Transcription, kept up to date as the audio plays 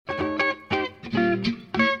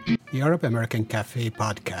The Arab American Cafe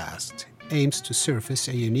podcast aims to surface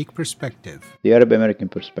a unique perspective. The Arab American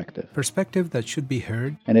perspective. Perspective that should be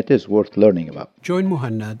heard. And it is worth learning about. Join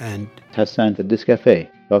Muhannad and Hassan at this cafe,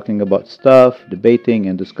 talking about stuff, debating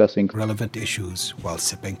and discussing relevant issues while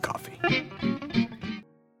sipping coffee.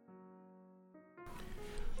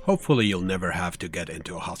 Hopefully you'll never have to get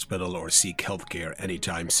into a hospital or seek healthcare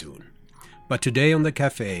anytime soon. But today on the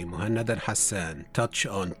cafe, Muhannad and Hassan touch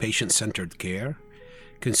on patient-centered care,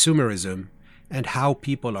 consumerism, and how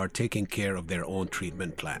people are taking care of their own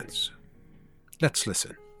treatment plans. Let's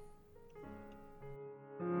listen.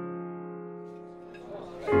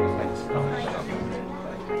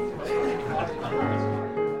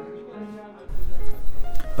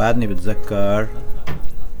 بعدني بتذكر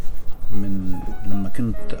من لما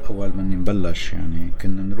كنت أول ما نبلش يعني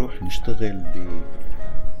كنا نروح نشتغل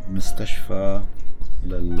بمستشفى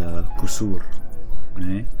للكسور.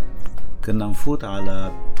 كنا نفوت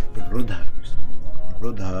على الردها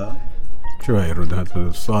شو هي الردها؟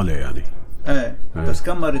 الصالة يعني؟ ايه بس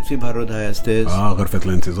كم مرة تسيب هالردها يا استاذ؟ غرفة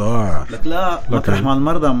الانتظار. لك لا مطرح مع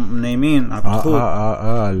المرضى نايمين على الدخول.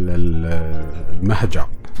 المهجع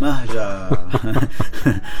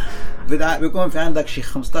بيكون في عندك شي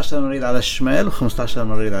 15 مريض على الشمال و15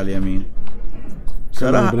 مريض على اليمين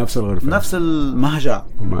صراحة بنفس الغرفة نفس المهجع.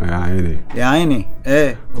 يا عيني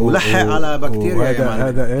ايه ولحق على بكتيريا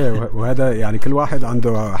هذا ايه وهذا يعني كل واحد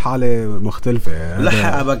عنده حالة مختلفة.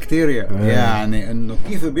 لحق على بكتيريا يعني انه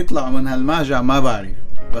كيف بيطلع من هالمهجع ما بعرف،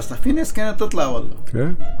 بس في ناس كانت تطلع والله.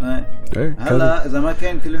 هلا اذا ما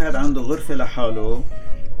كان كل واحد عنده غرفة لحاله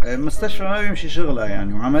المستشفى ما بيمشي شغلها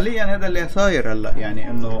يعني. وعمليا هذا اللي صاير هلا يعني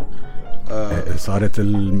انه صارت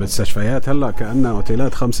المستشفيات هلا كأنها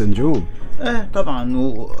اوتيلات 5 نجوم.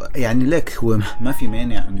 طبعا يعني لك هو ما في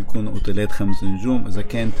مانع ان يكونوا اوتيلات 5 نجوم اذا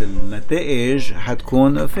كانت النتائج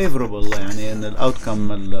حتكون فيفوربل، يعني ان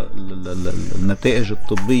الاوتكم النتائج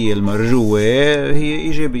الطبيه المرجوه هي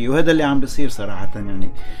ايجابيه. وهذا اللي عم بيصير صراحه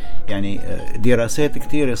يعني دراسات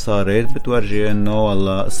كتيرة صارت بتورجي انه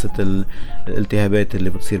والله قصة الالتهابات اللي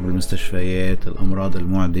بتصير بالمستشفيات، الامراض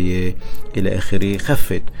المعدية الى اخره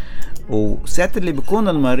خفت. وساعة اللي بيكون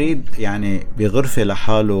المريض يعني بغرفة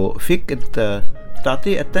لحاله فيك انت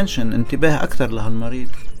تعطيه attention انتباه اكتر لهالمريض،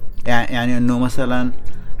 يعني انه مثلا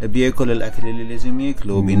بياكل الاكل اللي لازم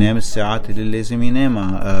ياكله، بينام الساعات اللي لازم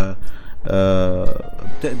ينامها،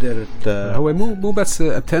 بتقدر هو مو بس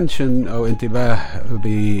attention او انتباه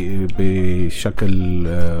بشكل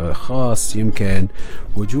خاص. يمكن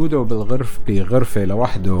وجوده بغرفة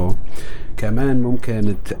لوحده كمان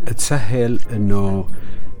ممكن تسهل انه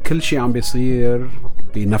كل شيء عم بيصير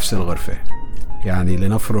بنفس الغرفة. يعني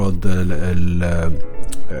لنفرض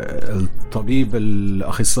الطبيب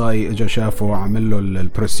الأخصائي اجى شافه عمل له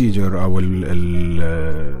البروسيجر أو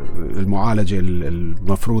المعالجة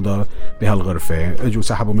المفروضة بهالغرفة، اجوا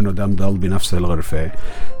سحبوا منه دم ضل بنفس الغرفة.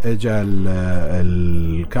 اجى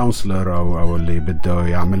الكونسلر أو اللي بده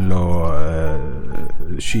يعمل له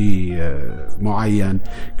شيء معين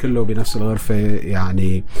كله بنفس الغرفة.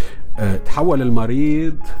 يعني تحول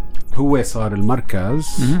المريض هو صار المركز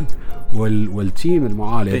والتيم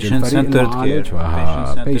المعالج الفريق المعالج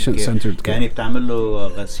patient centered care. يعني بتعمل له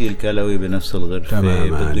غسيل كلوي بنفس الغرفة،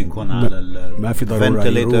 بده يكون على ما في ضرورة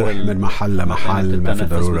يروح من محل لمحل، ما في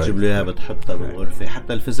ضرورة بتجيب له اياها بتحطها بالغرفة.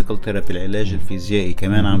 حتى الفيزيكال ثيرابي العلاج الفيزيائي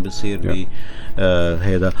كمان عم بيصير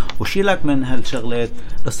هذا. وشيلك من هالشغلات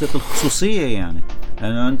قصة الخصوصية، يعني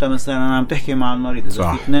انه انت مثلا عم تحكي مع المريض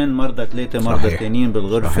اذا في 2 مرضى 3 مرضى تانيين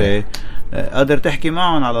بالغرفة قادر تحكي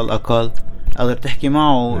معهم، على الاقل قادر تحكي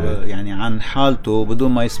معه يعني عن حالته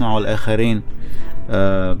بدون ما يسمعوا الاخرين.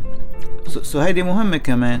 هيدي مهمة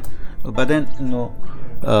كمان. وبعدين انه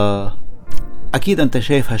اكيد انت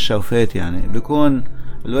شايف هالشوفات، يعني بيكون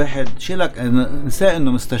الواحد شيلك نساء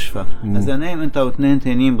انه مستشفى اذا نايم انت و2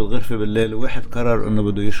 تانيين بالغرفة بالليل وواحد قرر انه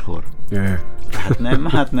بده يشخر رح تنام ما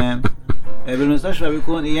حتنام. بالمستشفى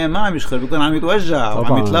بيكون ايام ما عم يشخر، بيكون عم يتوجع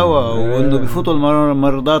وعم يتلوى، وانه بفوتوا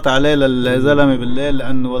الممرضات عليه للزلمه بالليل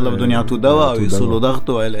لانه والله بدهم يعطوا دواء او يوصلوا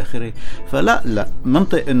ضغطه والى اخره. فلا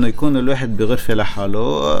منطق انه يكون الواحد بغرفه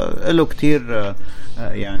لحاله له كتير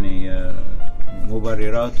يعني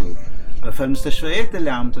مبرراته. فالمستشفيات اللي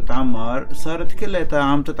عم تتعمر صارت كلها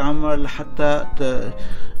عم تتعمر لحتى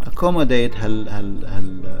accommodate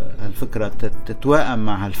هالفكرة، تتوائم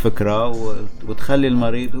مع هالفكرة وتخلي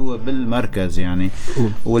المريض هو بالمركز يعني.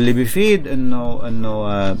 واللي بيفيد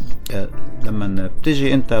انه لما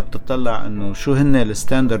بتجي انت بتطلع انه شو هن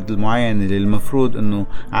الستاندرد المعين اللي المفروض انه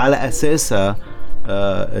على اساسها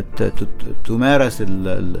تمارس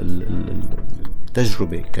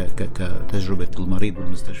تجربة كتجربة المريض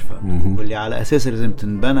بالمستشفى، واللي على أساسه لازم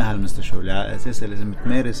تنبنى هالمستشفى، واللي على أساسه لازم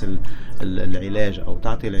تمارس العلاج أو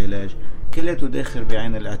تعطي العلاج، كلته داخل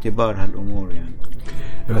بعين الاعتبار هالأمور يعني.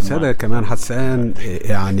 بس هذا كمان حسان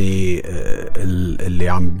يعني اللي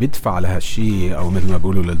عم بيدفع لهالشي او مثل ما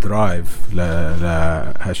بيقولوا الدرايف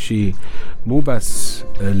لهالشي مو بس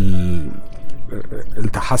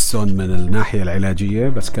التحسن من الناحية العلاجية،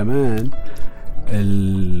 بس كمان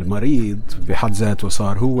المريض بحد ذاته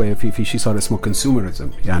صار هو في شيء صار اسمه كونسيومرزم.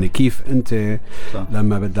 يعني كيف انت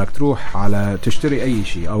لما بدك تروح على تشتري اي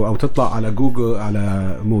شيء او تطلع على جوجل،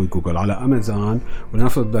 على مو جوجل، على امازون،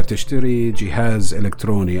 ولنفرض بدك تشتري جهاز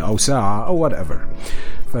الكتروني او ساعة او whatever،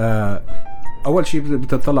 فاول شيء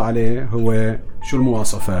بتطلع عليه هو شو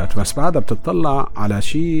المواصفات، بس بعدها بتطلع على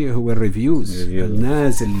شيء هو الريفيوز،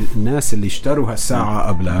 الناس اللي اشتروا هالساعة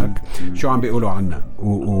قبلك شو عم بيقولوا عنها،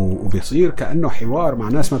 وبيصير كأنه حوار مع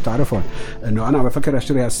ناس ما بتعرفهم، انه انا بفكر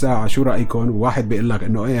اشتري هالساعة شو رأيكم، وواحد بيقول لك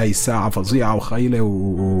انه ايه هي الساعة فظيعة وخيلة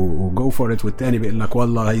وجو فور ات، والتاني بيقول لك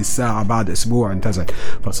والله هي الساعة بعد اسبوع انتزت.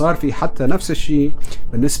 فصار في حتى نفس الشيء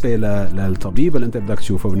بالنسبة للطبيب اللي انت بدك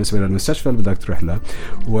تشوفه، بالنسبة للمستشفى اللي بدك تروح له،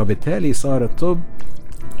 وبالتالي صار الطب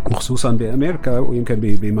وخصوصا بأمريكا ويمكن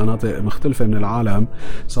بمناطق مختلفة من العالم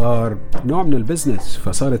صار نوع من البزنس.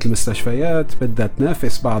 فصارت المستشفيات بدها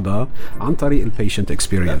تنافس بعضها عن طريق البيشنت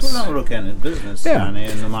اكسبيرينس. طول عمره كانت بزنس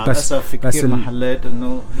يعني، انه مع الاسف في كثير محلات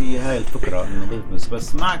انه هي هاي الفكرة انه بزنس.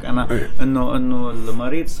 بس معك انا انه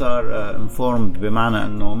المريض صار انفورمد، بمعنى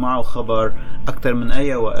انه معه خبر اكثر من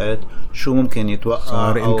اي وقت شو ممكن يتوقع،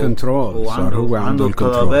 صار ان كنترول، صار هو عنده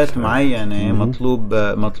طلبات معينة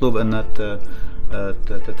مطلوب انها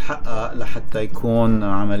تتحقق لحتى يكون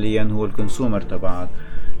عمليا هو الكونسومر تبعك.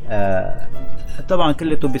 طبعا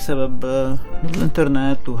كلته بسبب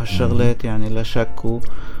الانترنت وهالشغلات يعني، لا شك.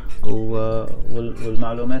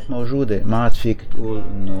 والمعلومات موجودة، ما عاد فيك تقول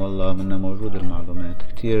انه والله منا موجودة المعلومات،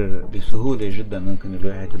 كتير بسهولة جدا ممكن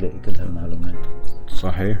الواحد يلاقي كل هالمعلومات.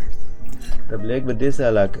 صحيح. طب ليك بدي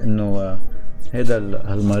اسألك انه هذا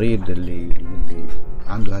المريض اللي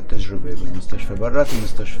عنده هالتجربة بالمستشفى، برات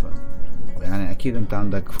المستشفى، يعني اكيد انت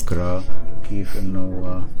عندك فكرة كيف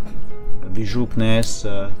انه بيجوك ناس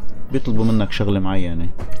بيطلبوا منك شغلة معينة،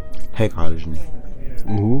 هيك عالجني،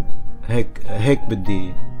 هيك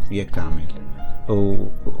بدي اياك تعمل،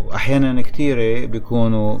 واحيانا كتيرة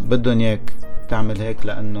بيكونوا بدهم اياك تعمل هيك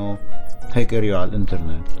لانه هيك قريوا على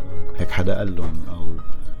الانترنت، هيك حدا قال لهم،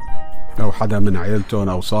 او حدا من عائلتهم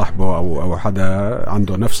او صاحبه او حدا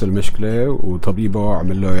عنده نفس المشكلة وطبيبه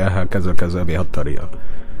عمل له اياها كذا كذا بهالطريقة.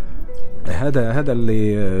 هذا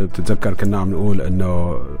اللي بتتذكر كنا عم نقول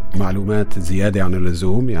انه معلومات زيادة عن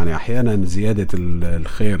اللزوم، يعني احيانا زيادة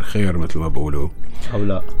الخير خير مثل ما بقولوا،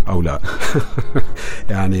 او لا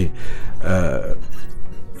يعني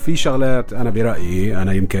في شغلات انا برأيي،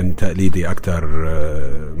 انا يمكن تقليدي اكتر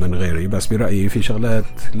من غيري، بس برأيي في شغلات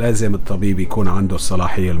لازم الطبيب يكون عنده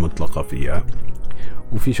الصلاحية المطلقة فيها،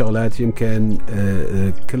 وفي شغلات يمكن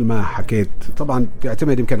كل ما حكيت طبعا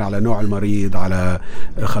بيعتمد يمكن على نوع المريض، على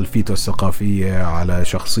خلفيته الثقافية، على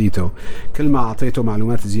شخصيته. كل ما أعطيته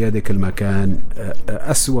معلومات زيادة كل ما كان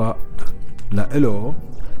أسوأ لإله،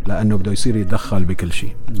 لأنه بده يصير يتدخل بكل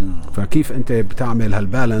شيء. فكيف أنت بتعمل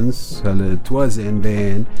هالبالانس، هالتوازن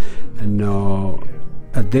بين أنه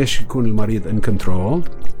قديش يكون المريض in control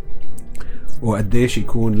وقديش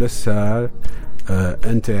يكون لسه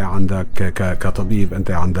انت عندك كطبيب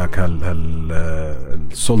انت عندك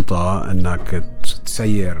السلطة انك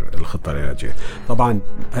تسير الخطة العلاجية. طبعا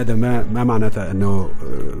هذا ما معناته انه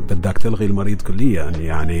بدك تلغي المريض كليا،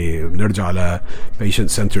 يعني بنرجع ل patient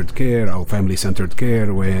centered care او family centered care،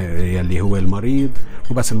 واللي هو المريض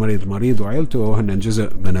وبس، المريض وعائلته هن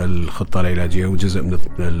جزء من الخطة العلاجية وجزء من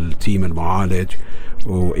التيم المعالج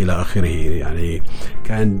والى اخره. يعني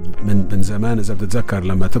كان من زمان اذا بتتذكر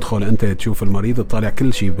لما تدخل انت تشوف المريض تطالع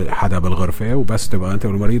كل شيء حدا بالغرفه وبس تبقى انت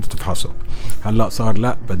والمريض تفحصه. هلا صار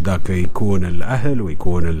لا، بدك يكون الاهل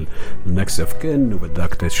ويكون النكست اوف كن،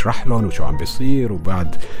 وبدك تشرح لهم وشو عم بيصير،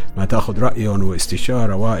 وبعد ما تاخذ رايهم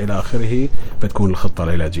واستشاره والى اخره بتكون الخطه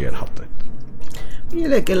العلاجيه انحطت. هي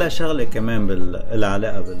لك لها شغله كمان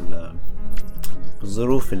بالعلاقه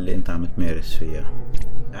بالظروف اللي انت عم تمارس فيها.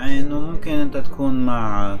 يعني انه ممكن انت تكون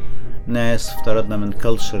مع ناس افترضنا من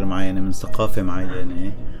كلتشر معينة، من ثقافة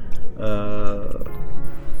معينة،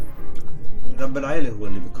 رب العائلة هو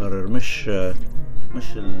اللي بيقرر، مش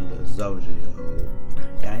الزوجة.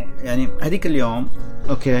 يعني هديك اليوم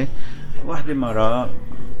اوكي واحدة مرة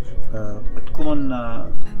بتكون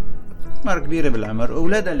مرة كبيرة بالعمر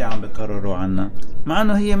أولادها اللي عم بيقرروا عنها، مع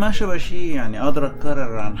أنه هي ما شبه شيء يعني قادرة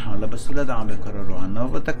تقرر عن حالها، بس أولادها عم بيقرروا عنها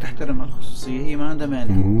وبدك تحترم الخصوصية. هي ما عندها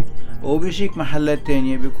مانع. وبيجيك محلات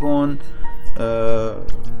تانية بيكون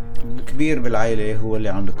الكبير بالعائلة هو اللي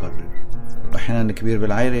عم بيقرر. أحيانا الكبير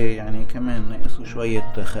بالعائلة يعني كمان ناقصوا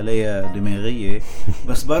شوية خلايا دماغية،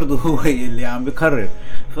 بس برضو هو اللي عم بيقرر.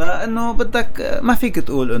 فإنه بدك ما فيك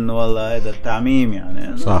تقول إنه والله هذا التعميم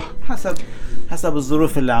يعني صح. حسب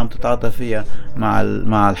الظروف اللي عم تتعاطى فيها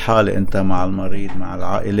مع الحالة، أنت مع المريض مع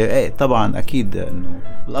العائلة. إيه طبعا أكيد إنه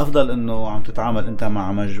الأفضل إنه عم تتعامل أنت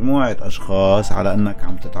مع مجموعة أشخاص على إنك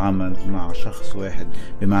عم تتعامل مع شخص واحد،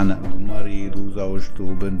 بمعنى إنه مريض وزوجته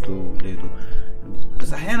وبنته وولاده.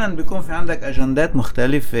 بس احيانا بيكون في عندك اجندات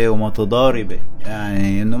مختلفة ومتضاربة،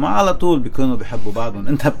 يعني انه ما على طول بيكونوا بيحبوا بعضهم،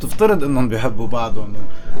 انت بتفترض انهم بيحبوا بعضهم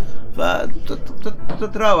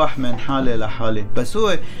فتتراوح من حالة لحالة. بس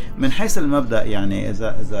هو من حيث المبدأ يعني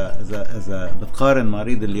اذا بتقارن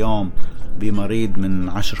مريض اليوم بمريض من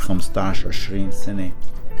 10 15 20 سنة،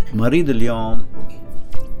 مريض اليوم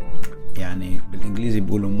يعني بالانجليزي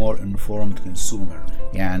بيقولوا more informed consumer،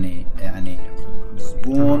 يعني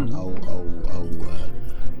زبون او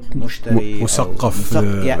مشتري مثقف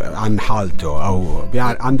عن حالته، او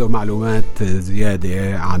عنده معلومات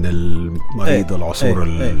زيادة عن المريض العصور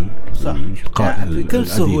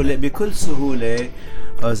يعني بكل سهولة.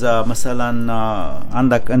 اذا مثلا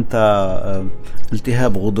عندك انت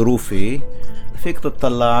التهاب غضروفي، فيك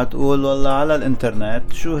تطلع تقول والله على الانترنت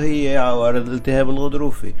شو هي عوارض الالتهاب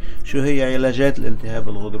الغضروفي، شو هي علاجات الالتهاب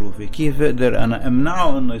الغضروفي، كيف اقدر انا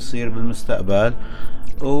امنعه انه يصير بالمستقبل.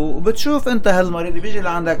 وبتشوف انت هالمريض اللي بيجي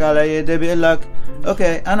لعندك على العياده بيقول لك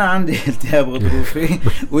اوكي انا عندي التهاب غضروفي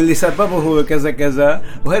واللي سببه هو كذا كذا،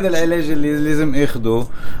 وهذا العلاج اللي لازم اخده.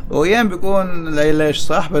 وايام بيكون العلاج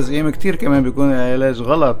صح، بس ايام كتير كمان بيكون العلاج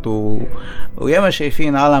غلط، وياما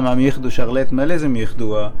شايفين عالم عم ياخدوا شغلات ما لازم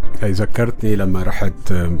ياخدوها. هي ذكرتني لما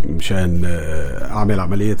رحت مشان اعمل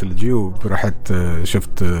عملية الجيوب، رحت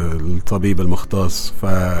شفت الطبيب المختص،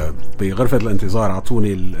 فبغرفة الانتظار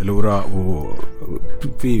اعطوني الاوراق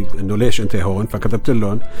وفي انه ليش انت هون، فكتبت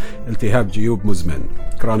لهم التهاب جيوب مزمن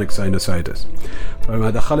chronic sinusitis. فلما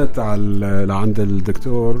دخلت لعند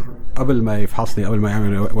الدكتور، قبل ما يفحصني قبل ما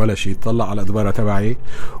يعمل ولا شيء، طلع على الادبارة تبعي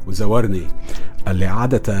وزورني، قال لي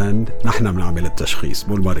عادة نحن بنعمل التشخيص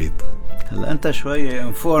مو المريض. هلا انت شوي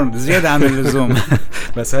انفورمد زيادة عن اللزوم.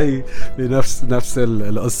 بس هي نفس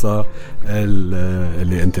القصة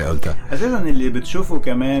اللي انت قلتها. اساسا اللي بتشوفه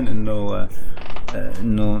كمان انه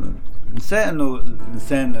انه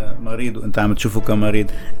الانسان مريض وانت عم تشوفه كمريض.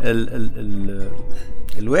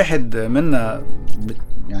 الواحد منا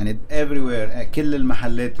يعني everywhere، كل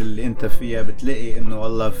المحلات اللي انت فيها بتلاقي انه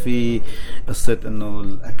والله في قصة انه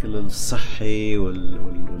الاكل الصحي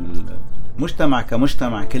والمجتمع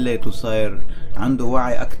كمجتمع كليته صاير عنده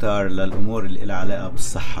وعي اكتر للامور اللي لها علاقة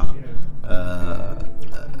بالصحة.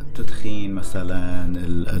 التدخين مثلا،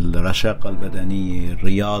 الرشاقة البدنية،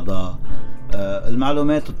 الرياضة،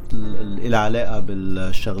 المعلومات اللي لها علاقة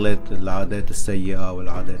بالشغلات، العادات السيئة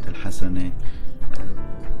والعادات الحسنة،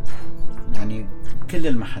 يعني كل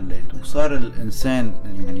المحلات. وصار الإنسان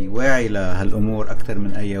يعني واعي لهالأمور أكتر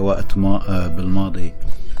من أي وقت بالماضي.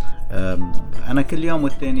 أنا كل يوم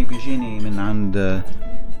والتاني بيجيني من عند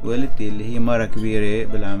والدتي اللي هي مرة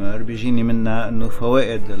كبيرة بالعمر، بيجيني منها انه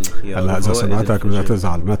فوائد الخيار. هلا اذا سمعتك بدها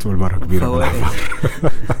تزعل، ما تقول مرة كبيرة بالعمر.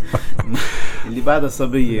 اللي بعدها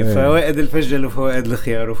صبية. فوائد الفجل وفوائد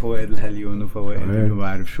الخيار وفوائد الهليون وفوائد ما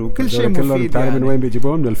بعرف شو، كل شيء مفيد. يعني من وين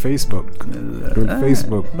بيجيبوه؟ من الفيسبوك. من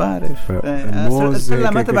الفيسبوك بعرف.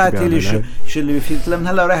 هلا ما تبعتي لي شو اللي بيفيد، من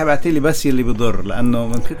هلا رايح ابعتي لي بس اللي بيضر، لانه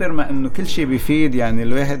من كثر ما انه كل شيء بيفيد يعني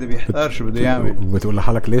الواحد بيحتار شو بده يعمل. بتقول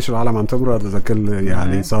لحالك ليش العالم عم تمرض اذا كل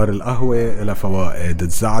يعني صار القهوة له فوائد،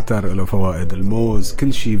 الزعتر له فوائد، الموز،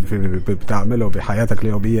 كل شيء بتعمله بحياتك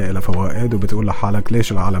اليومية له فوائد، وبتقول لحالك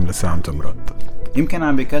ليش العالم لسه عم تمرض. يمكن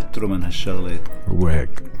عم بيكتروا من هالشغلات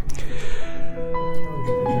وهيك.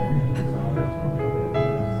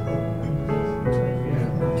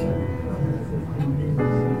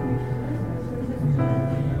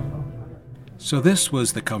 So this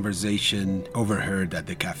was the conversation overheard at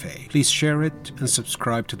the cafe. Please share it and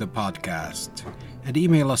subscribe to the podcast, and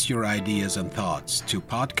email us your ideas and thoughts to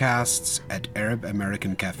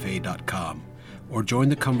podcasts@arabamericancafe.com, or join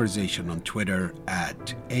the conversation on Twitter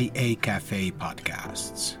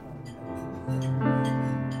 @AACafePodcasts.